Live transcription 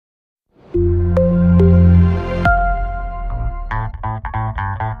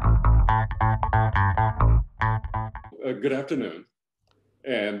Good afternoon,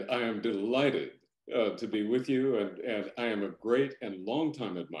 and I am delighted to be with you, and I am a great and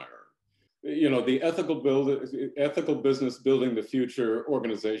longtime admirer. You know, the ethical business building the future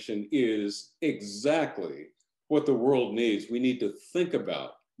organization is exactly what the world needs. We need to think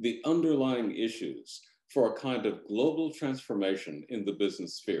about the underlying issues for a kind of global transformation in the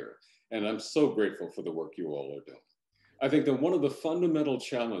business sphere. And I'm so grateful for the work you all are doing. I think that one of the fundamental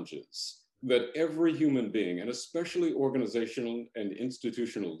challenges that every human being, and especially organizational and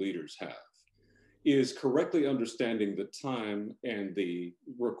institutional leaders have, is correctly understanding the time and the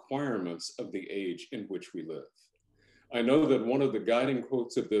requirements of the age in which we live. I know that one of the guiding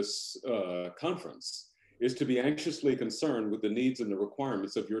quotes of this conference is to be anxiously concerned with the needs and the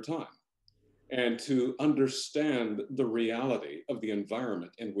requirements of your time, and to understand the reality of the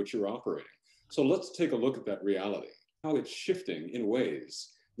environment in which you're operating. So let's take a look at that reality, how it's shifting in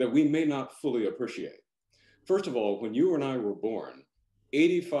ways that we may not fully appreciate. First of all, when you and I were born,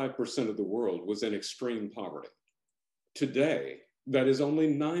 85% of the world was in extreme poverty. Today, that is only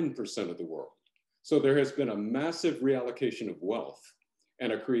 9% of the world. So there has been a massive reallocation of wealth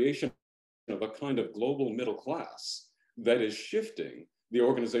and a creation of a kind of global middle class that is shifting the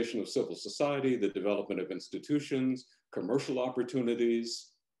organization of civil society, the development of institutions, commercial opportunities,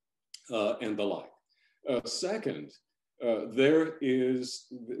 and the like. Second,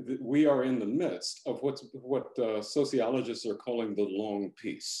 we are in the midst of what sociologists are calling the long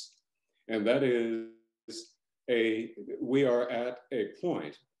peace. And that is we are at a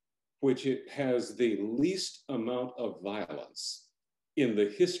point which it has the least amount of violence in the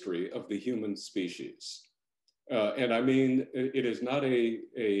history of the human species. And I mean, it is not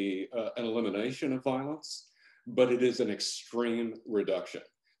an elimination of violence, but it is an extreme reduction.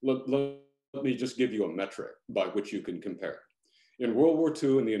 Let me just give you a metric by which you can compare. In World War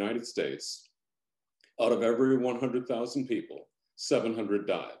II in the United States, out of every 100,000 people, 700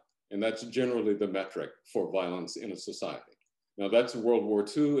 died. And that's generally the metric for violence in a society. Now that's World War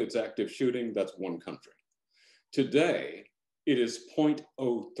II, it's active shooting, that's one country. Today, it is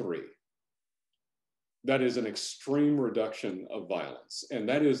 0.03. That is an extreme reduction of violence. And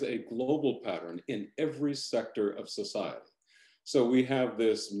that is a global pattern in every sector of society. So we have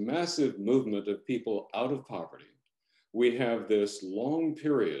this massive movement of people out of poverty. We have this long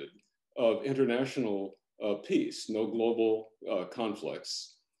period of international peace, no global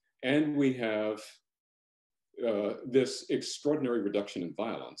conflicts. And we have this extraordinary reduction in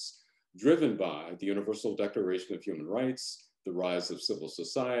violence driven by the Universal Declaration of Human Rights, the rise of civil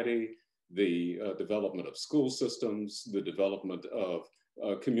society, the development of school systems, the development of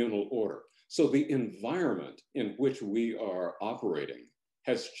communal order. So the environment in which we are operating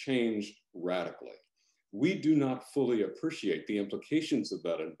has changed radically. We do not fully appreciate the implications of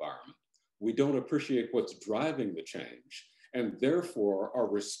that environment. We don't appreciate what's driving the change, and therefore our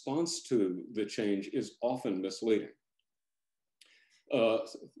response to the change is often misleading.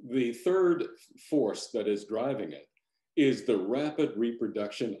 The third force that is driving it is the rapid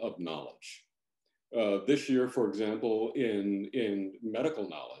reproduction of knowledge. This year, for example, in medical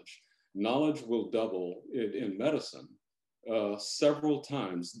knowledge will double in medicine several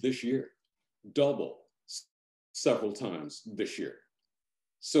times this year, double several times this year.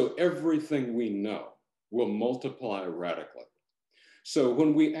 So everything we know will multiply radically. So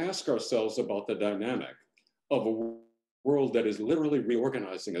when we ask ourselves about the dynamic of a world that is literally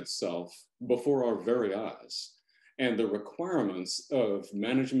reorganizing itself before our very eyes, and the requirements of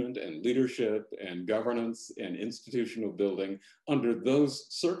management and leadership and governance and institutional building under those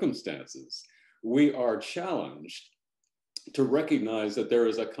circumstances, we are challenged to recognize that there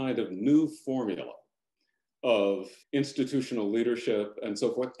is a kind of new formula of institutional leadership and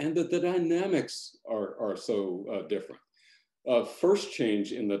so forth, and that the dynamics are so different. First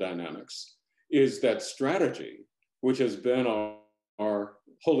change in the dynamics is that strategy, which has been our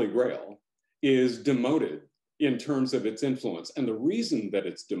holy grail, is demoted in terms of its influence. And the reason that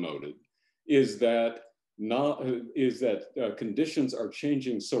it's demoted is that conditions are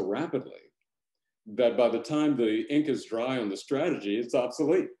changing so rapidly that by the time the ink is dry on the strategy, it's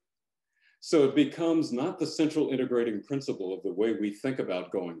obsolete. So it becomes not the central integrating principle of the way we think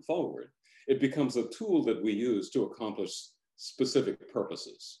about going forward. It becomes a tool that we use to accomplish specific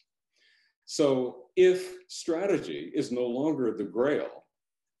purposes. So if strategy is no longer the grail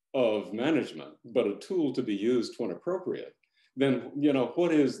of management, but a tool to be used when appropriate, then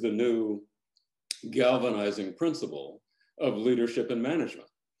what is the new galvanizing principle of leadership and management?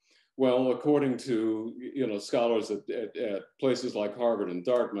 Well, according to scholars at places like Harvard and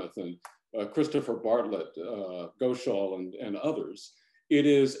Dartmouth and Christopher Bartlett, Ghoshal, and others, It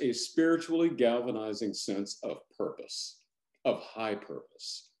is a spiritually galvanizing sense of purpose, of high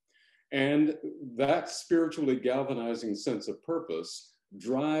purpose. And that spiritually galvanizing sense of purpose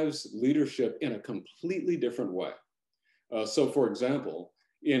drives leadership in a completely different way. So for example,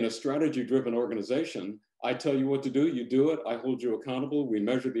 in a strategy-driven organization, I tell you what to do, you do it, I hold you accountable, we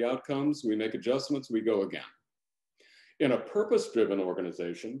measure the outcomes, we make adjustments, we go again. In a purpose-driven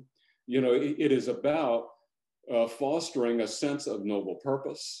organization, it is about fostering a sense of noble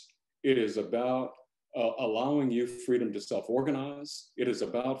purpose. It is about allowing you freedom to self-organize. It is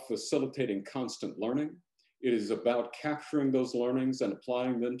about facilitating constant learning. It is about capturing those learnings and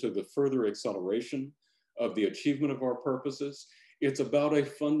applying them to the further acceleration of the achievement of our purposes. It's about a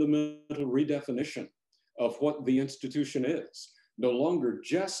fundamental redefinition of what the institution is. No longer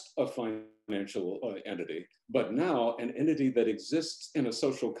just a financial entity, but now an entity that exists in a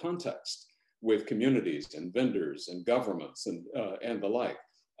social context with communities and vendors and governments and the like.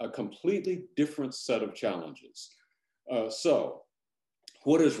 A completely different set of challenges. So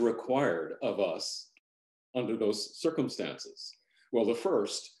what is required of us under those circumstances? Well, the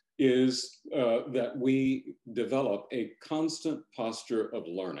first is that we develop a constant posture of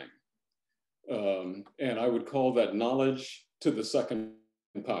learning. And I would call that knowledge to the second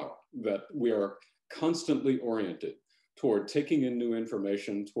power, that we are constantly oriented toward taking in new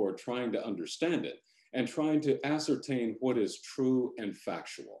information, toward trying to understand it, and trying to ascertain what is true and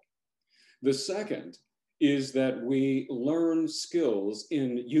factual. The second is that we learn skills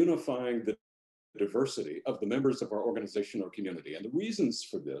in unifying the diversity of the members of our organization or community. And the reasons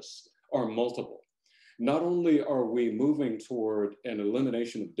for this are multiple. Not only are we moving toward an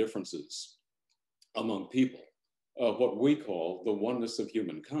elimination of differences among people, what we call the oneness of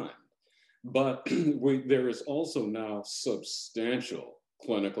humankind, but there is also now substantial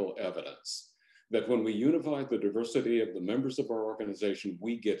clinical evidence that when we unify the diversity of the members of our organization,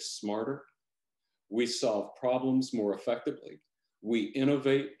 we get smarter, we solve problems more effectively, we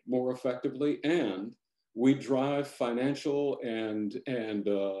innovate more effectively, and we drive financial and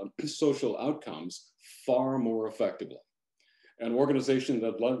social outcomes far more effectively. An organization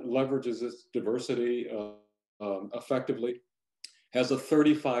that leverages its diversity effectively has a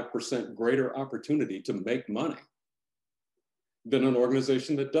 35% greater opportunity to make money than an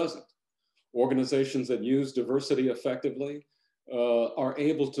organization that doesn't. Organizations that use diversity effectively are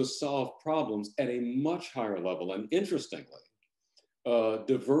able to solve problems at a much higher level. And interestingly,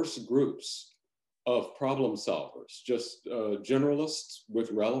 diverse groups of problem solvers, just generalists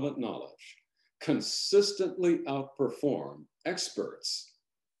with relevant knowledge, consistently outperform experts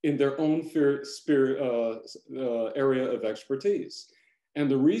in their own area of expertise. And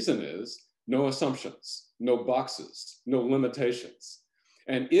the reason is no assumptions, no boxes, no limitations.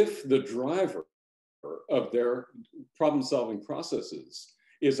 And if the driver of their problem-solving processes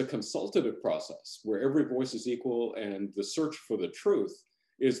is a consultative process where every voice is equal and the search for the truth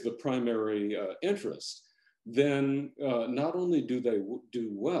is the primary interest, then not only do they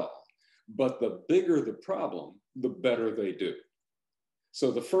do well, but the bigger the problem, the better they do. So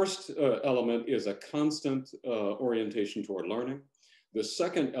the first element is a constant orientation toward learning. The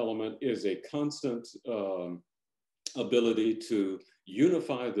second element is a constant ability to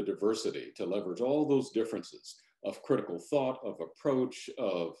unify the diversity, to leverage all those differences of critical thought, of approach,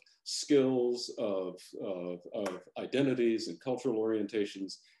 of skills, of identities and cultural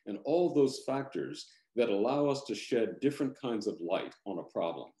orientations, and all those factors that allow us to shed different kinds of light on a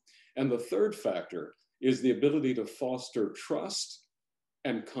problem. And the third factor is the ability to foster trust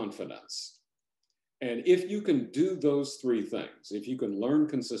and confidence. And if you can do those three things, if you can learn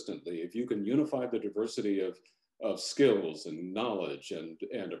consistently, if you can unify the diversity of skills and knowledge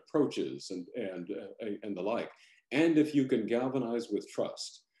and approaches and the like, and if you can galvanize with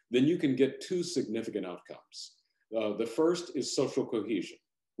trust, then you can get two significant outcomes. The first is social cohesion,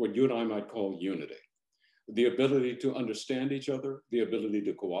 what you and I might call unity. The ability to understand each other, the ability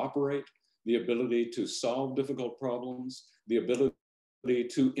to cooperate, the ability to solve difficult problems, the ability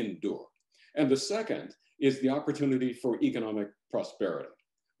to endure. And the second is the opportunity for economic prosperity,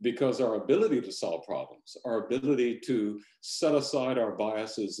 because our ability to solve problems, our ability to set aside our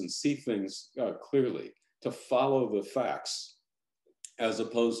biases and see things clearly, to follow the facts, as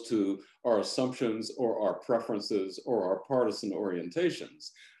opposed to our assumptions or our preferences or our partisan orientations,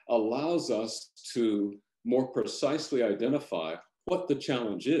 allows us to more precisely identify what the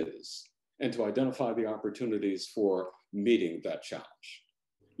challenge is and to identify the opportunities for meeting that challenge.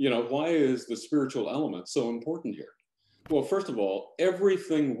 You know, why is the spiritual element so important here? Well, first of all,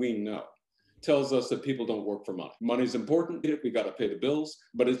 everything we know tells us that people don't work for money. Money's important, we got to pay the bills,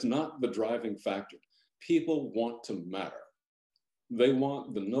 but it's not the driving factor. People want to matter. They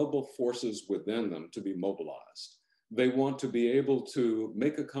want the noble forces within them to be mobilized. They want to be able to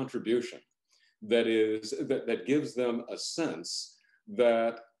make a contribution that gives them a sense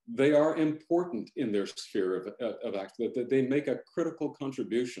that they are important in their sphere of act, that they make a critical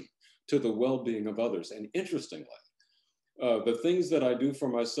contribution to the well-being of others. And interestingly, the things that I do for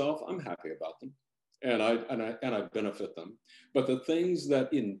myself, I'm happy about them, and I benefit them. But the things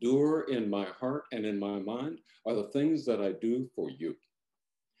that endure in my heart and in my mind are the things that I do for you.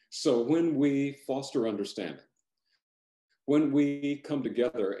 So when we foster understanding, when we come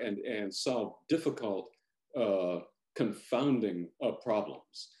together and solve difficult, confounding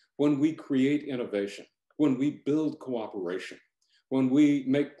problems, when we create innovation, when we build cooperation, when we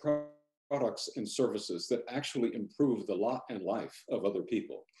make products and services that actually improve the lot and life of other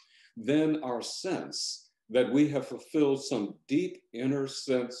people, then our sense that we have fulfilled some deep inner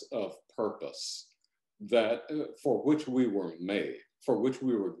sense of purpose that for which we were made, for which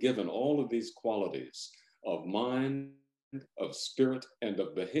we were given all of these qualities of mind, of spirit, and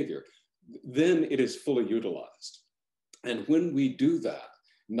of behavior, then it is fully utilized. And when we do that,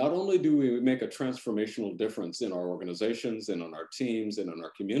 not only do we make a transformational difference in our organizations and in our teams and in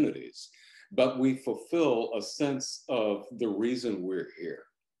our communities, but we fulfill a sense of the reason we're here.